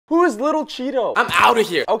Who is Little Cheeto? I'm out of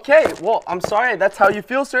here. Okay, well, I'm sorry. That's how you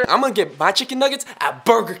feel, sir. I'm gonna get my chicken nuggets at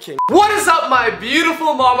Burger King. What is up, my beautiful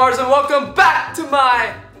MARMARs, and welcome back to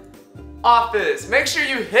my office. Make sure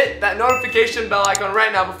you hit that notification bell icon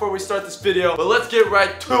right now before we start this video. But let's get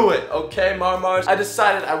right to it, okay, MARMARs? I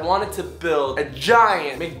decided I wanted to build a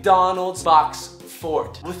giant McDonald's box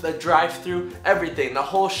fort with a drive-through, everything, the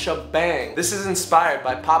whole shebang. This is inspired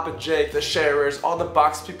by Papa Jake, the sharers, all the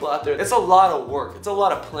box people out there. It's a lot of work. It's a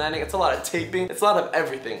lot of planning. It's a lot of taping. It's a lot of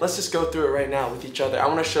everything. Let's just go through it right now with each other. I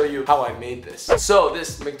want to show you how I made this. So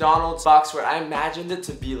this McDonald's box fort, I imagined it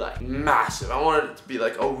to be like massive. I wanted it to be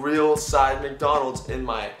like a real size McDonald's in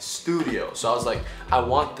my studio. So I was like, I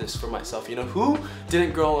want this for myself. You know, who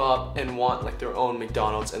didn't grow up and want like their own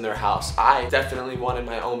McDonald's in their house? I definitely wanted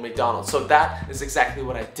my own McDonald's. So that is exactly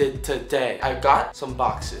what I did today. I got some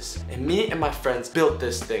boxes and me and my friends built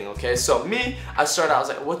this thing, okay? So I was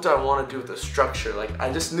like, what do I want to do with the structure? Like,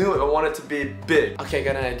 I just knew I wanted to be big. Okay, I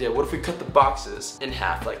got an idea. What if we cut the boxes in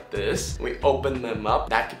half like this? We open them up.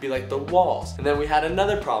 That could be like the walls. And then we had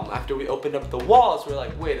another problem. After we opened up the walls, we're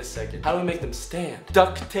like, wait a second. How do we make them stand?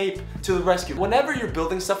 Duct tape to the rescue. Whenever you're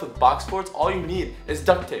building stuff with box forts, all you need is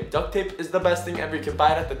duct tape. Duct tape is the best thing ever. You can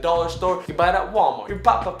buy it at the dollar store. You can buy it at Walmart. Your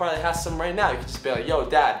papa probably has some right now. You can just be like, yo,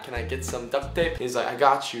 dad, can I get some duct tape? He's like, I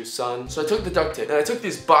got you, son. So I took the duct tape and I took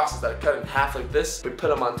these boxes that I cut in half like this. We put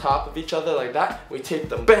them on top of each other like that. We taped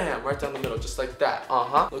them, bam, right down the middle, just like that.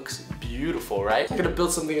 Looks beautiful, right? I'm gonna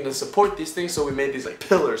build something to support these things, so we made these like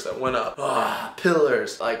pillars that went up.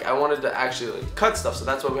 Pillars. Like, I wanted to actually like cut stuff, so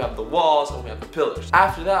that's why we have the walls and we have the pillars.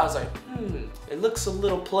 After that, I was like, it looks a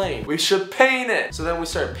little plain. We should paint it. So then we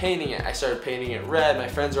started painting it. I started painting it red. My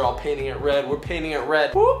friends are all painting it red. We're painting it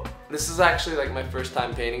red. Whoop. This is actually like my first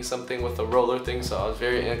time painting something with a roller thing, so I was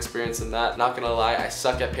very inexperienced in that. Not gonna lie, I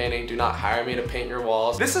suck at painting. Do not hire me to paint your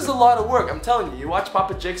walls. This is a lot of work, I'm telling you. You watch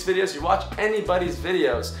Papa Jake's videos, you watch anybody's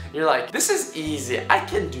videos, you're like, this is easy, I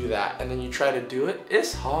can do that. And then you try to do it,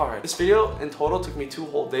 it's hard. This video in total took me 2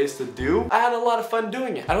 whole days to do. I had a lot of fun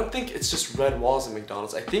doing it. I don't think it's just red walls in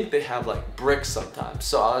McDonald's. I think they have like bricks sometimes.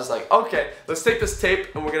 So I was like, okay, let's take this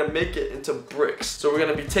tape and we're gonna make it into bricks. So we're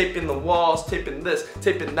gonna be taping the walls, taping this,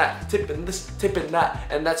 taping that, taping this, taping that,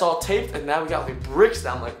 and that's all taped, and now we got like bricks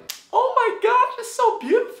down. Like, oh my gosh, it's so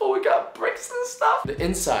beautiful. We got bricks and stuff. The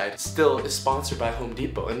inside still is sponsored by Home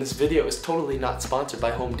Depot, and this video is totally not sponsored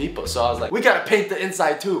by Home Depot. So I was like, we gotta paint the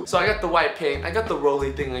inside too. So I got the white paint. I got the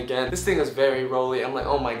rolly thing again. This thing is very rolly. I'm like,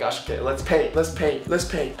 oh my gosh, okay, let's paint. Let's paint. Let's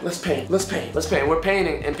paint. Let's paint. Let's paint. Let's paint. We're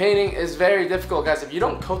painting, and painting is very difficult, guys. If you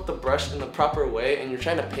don't coat the brush in the proper way and you're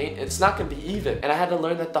trying to paint, it's not gonna be even. And I had to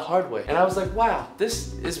learn that the hard way. And I was like, wow,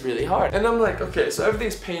 this is really hard. And I'm like, okay, so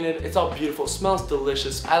everything's painted. It's all beautiful. It smells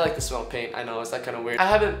delicious. I like to smell paint. I know, it's that kind of weird. I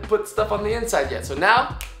haven't put stuff on the inside yet. So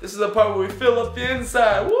now, this is the part where we fill up the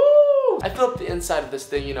inside. Woo! I filled up the inside of this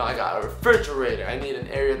thing, you know, I got a refrigerator. I need an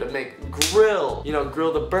area to make grill, you know,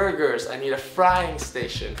 grill the burgers. I need a frying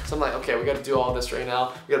station. So I'm like, okay, we gotta do all this right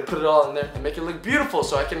now. We gotta put it all in there and make it look beautiful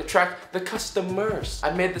so I can attract the customers.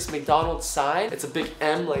 I made this McDonald's sign. It's a big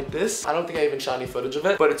M like this. I don't think I even shot any footage of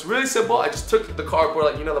it, but it's really simple. I just took the cardboard,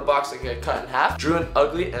 like, you know, the box that get cut in half, drew an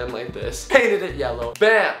ugly M like this, painted it yellow,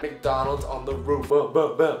 bam, McDonald's on the roof, boom,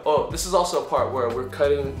 boom, boom. Oh, this is also a part where we're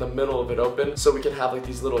cutting the middle of it open so we can have like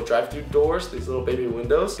these little drive-through doors, these little baby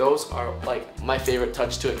windows. Those are like my favorite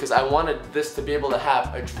touch to it because I wanted this to be able to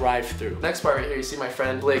have a drive-through. Next part right here, you see my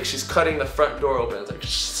friend Blake, she's cutting the front door open. It's like,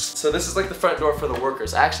 so this is like the front door for the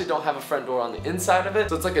workers. I actually don't have a front door on the inside of it,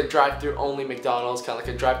 so it's like a drive-through only McDonald's, kind of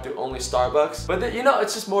like a drive-through only Starbucks. But then, you know,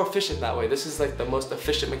 it's just more efficient that way. This is like the most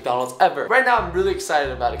efficient McDonald's ever. Right now, I'm really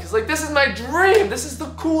excited about it because like this is my dream. This is the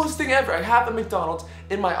coolest thing ever. I have a McDonald's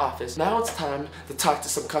in my office. Now it's time to talk to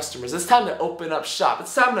some customers. It's time to open up shop.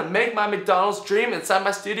 It's time to make my McDonald's dream inside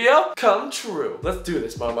my studio come true. Let's do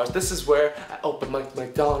this, MARMARs. This is where I open my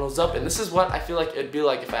McDonald's up, and this is what I feel like it'd be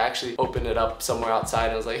like if I actually opened it up somewhere outside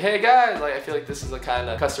and I was like, hey guys, like I feel like this is the kind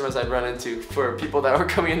of customers I'd run into for people that were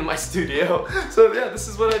coming into my studio. So yeah, this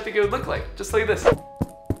is what I think it would look like, just like this.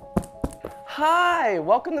 Hi,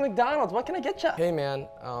 welcome to McDonald's. What can I get you? Hey man,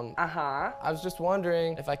 I was just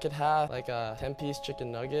wondering if I could have like a 10-piece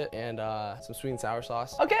chicken nugget and some sweet and sour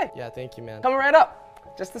sauce. Okay. Yeah, thank you, man. Coming right up.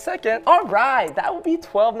 Just a second. All right, that would be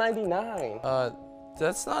 $12.99.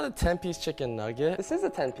 That's not a 10-piece chicken nugget. This is a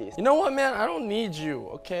 10-piece. You know what, man? I don't need you,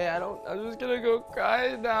 okay? I'm just gonna go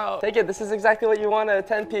cry now. Take it. This is exactly what you want, a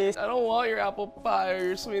 10-piece. I don't want your apple pie or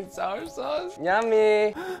your sweet and sour sauce.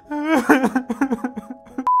 Yummy.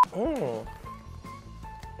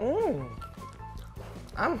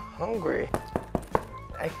 I'm hungry.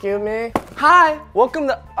 Excuse me? Hi, welcome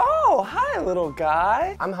to, oh, hi little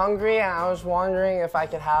guy. I'm hungry and I was wondering if I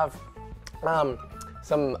could have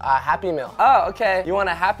some Happy Meal. Oh, okay. You want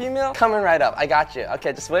a Happy Meal? Coming right up, I got you.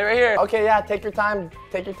 Okay, just wait right here. Okay, yeah, take your time,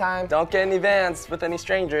 take your time. Don't get any vans with any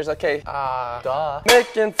strangers, okay. Duh.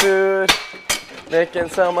 Making food, making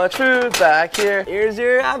so much food back here. Here's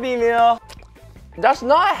your Happy Meal. That's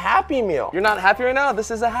not a Happy Meal. You're not happy right now?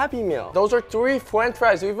 This is a Happy Meal. Those are 3 French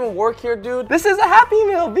fries. You even work here, dude? This is a Happy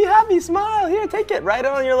Meal. Be happy, smile. Here, take it. Ride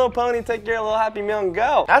on your little pony, take your little Happy Meal and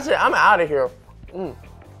go. That's it, I'm out of here.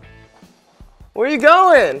 Where are you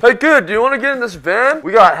going? Hey kid, do you want to get in this van?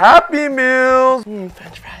 We got Happy Meals.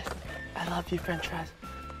 French fries. I love you, French fries.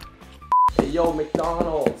 Hey, yo,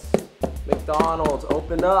 McDonald's. McDonald's,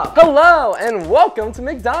 open up. Hello and welcome to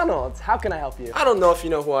McDonald's. How can I help you? I don't know if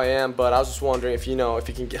you know who I am, but I was just wondering if you know if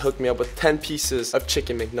you can hook me up with 10 pieces of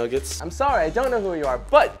chicken McNuggets. I'm sorry, I don't know who you are,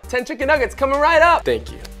 but 10 chicken nuggets coming right up.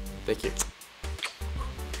 Thank you. Thank you.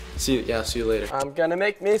 See you later. I'm gonna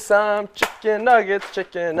make me some chicken nuggets,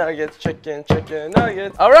 chicken nuggets, chicken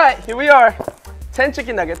nuggets. All right, here we are. 10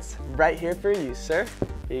 chicken nuggets right here for you, sir.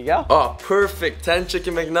 Here you go. Oh, perfect. 10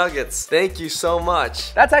 chicken McNuggets. Thank you so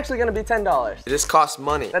much. That's actually gonna be $10. This costs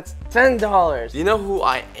money. That's $10. Do you know who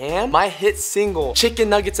I am? My hit single, Chicken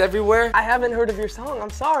Nuggets Everywhere. I haven't heard of your song, I'm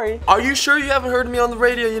sorry. Are you sure you haven't heard me on the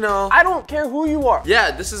radio, you know? I don't care who you are.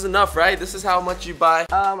 Yeah, this is enough, right? This is how much you buy.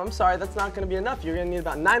 I'm sorry, that's not gonna be enough. You're gonna need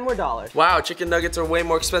about $9 more. Wow, chicken nuggets are way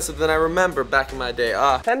more expensive than I remember back in my day.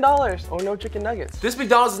 $10 or no chicken nuggets. This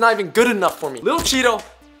McDonald's is not even good enough for me. Little Cheeto,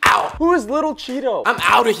 out. Who is Little Cheeto? I'm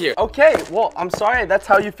out of here. Okay, well, I'm sorry, that's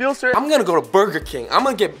how you feel, sir. I'm gonna go to Burger King. I'm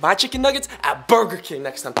gonna get my chicken nuggets at Burger King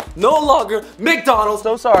next time. No longer McDonald's.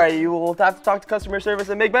 So sorry, you will have to talk to customer service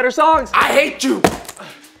and make better songs. I hate you.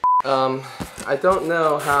 I don't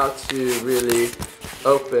know how to really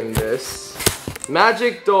open this.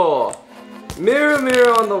 Magic door. Mirror,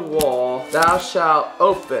 mirror on the wall, thou shalt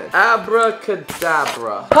open.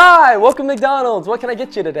 Abracadabra. Hi, welcome to McDonald's. What can I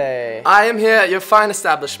get you today? I am here at your fine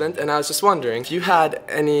establishment, and I was just wondering if you had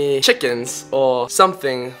any chickens or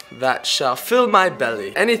something that shall fill my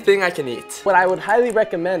belly. Anything I can eat. What I would highly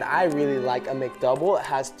recommend, I really like a McDouble. It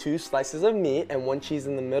has 2 slices of meat and 1 cheese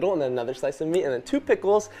in the middle, and then another slice of meat, and then 2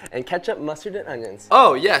 pickles, and ketchup, mustard, and onions.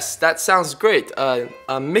 Oh, yes, that sounds great. A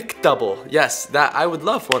McDouble. Yes, that I would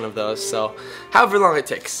love one of those, so however long it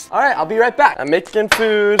takes. All right, I'll be right back. I'm making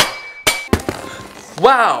food.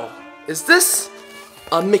 Wow, is this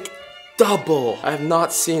a McDouble? I have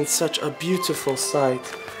not seen such a beautiful sight.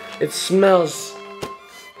 It smells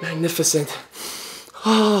magnificent.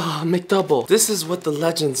 Oh, McDouble. This is what the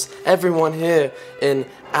legends, everyone here in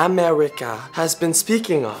America has been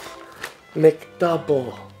speaking of.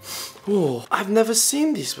 McDouble. Oh, I've never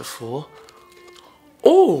seen these before.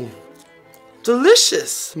 Oh,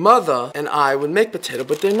 delicious. Mother and I would make potato,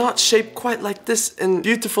 but they're not shaped quite like this in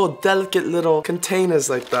beautiful, delicate little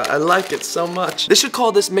containers like that. I like it so much. They should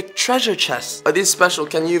call this McTreasure Chest. Are these special?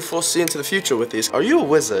 Can you foresee into the future with these? Are you a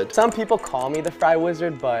wizard? Some people call me the Fry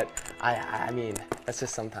Wizard, but I mean, that's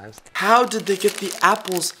just sometimes. How did they get the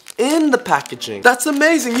apples in the packaging? That's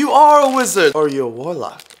amazing. You are a wizard. Or are you a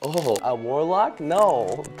warlock? Oh. A warlock?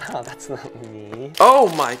 No, that's not me. Oh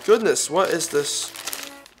my goodness, what is this?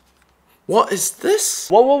 What is this?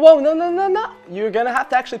 Whoa, whoa, whoa, no, no, no, no. You're gonna have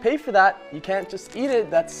to actually pay for that. You can't just eat it,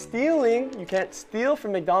 that's stealing. You can't steal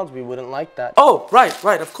from McDonald's, we wouldn't like that. Oh, right,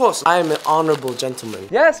 of course. I am an honorable gentleman.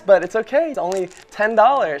 Yes, but it's okay, it's only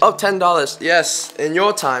 $10. Oh, $10, yes. In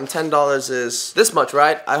your time, $10 is this much,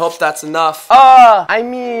 right? I hope that's enough. I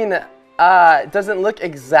mean, it doesn't look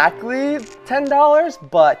exactly $10,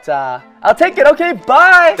 but I'll take it, okay,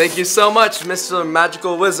 bye. Thank you so much, Mr.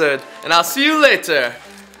 Magical Wizard, and I'll see you later.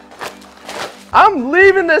 I'm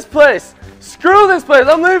leaving this place. Screw this place.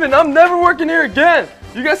 I'm leaving. I'm never working here again.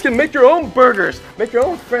 You guys can make your own burgers, make your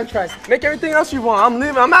own french fries, make everything else you want. I'm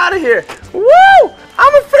leaving. I'm out of here. Woo!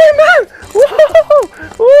 I'm a free man. Woo!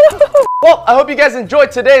 Woo! Well, I hope you guys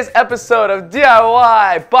enjoyed today's episode of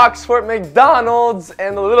DIY Box Fort McDonald's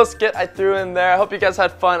and the little skit I threw in there. I hope you guys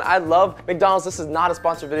had fun. I love McDonald's. This is not a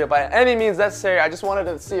sponsored video by any means necessary. I just wanted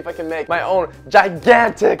to see if I can make my own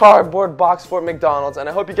gigantic cardboard box fort McDonald's, and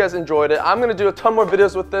I hope you guys enjoyed it. I'm gonna do a ton more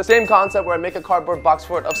videos with this same concept where I make a cardboard box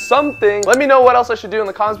fort of something. Let me know what else I should do in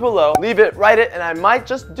the comments below. Leave it, write it, and I might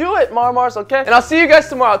just do it, Marmars, okay? And I'll see you guys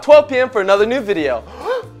tomorrow at 12 p.m. for another new video.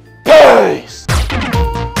 Peace!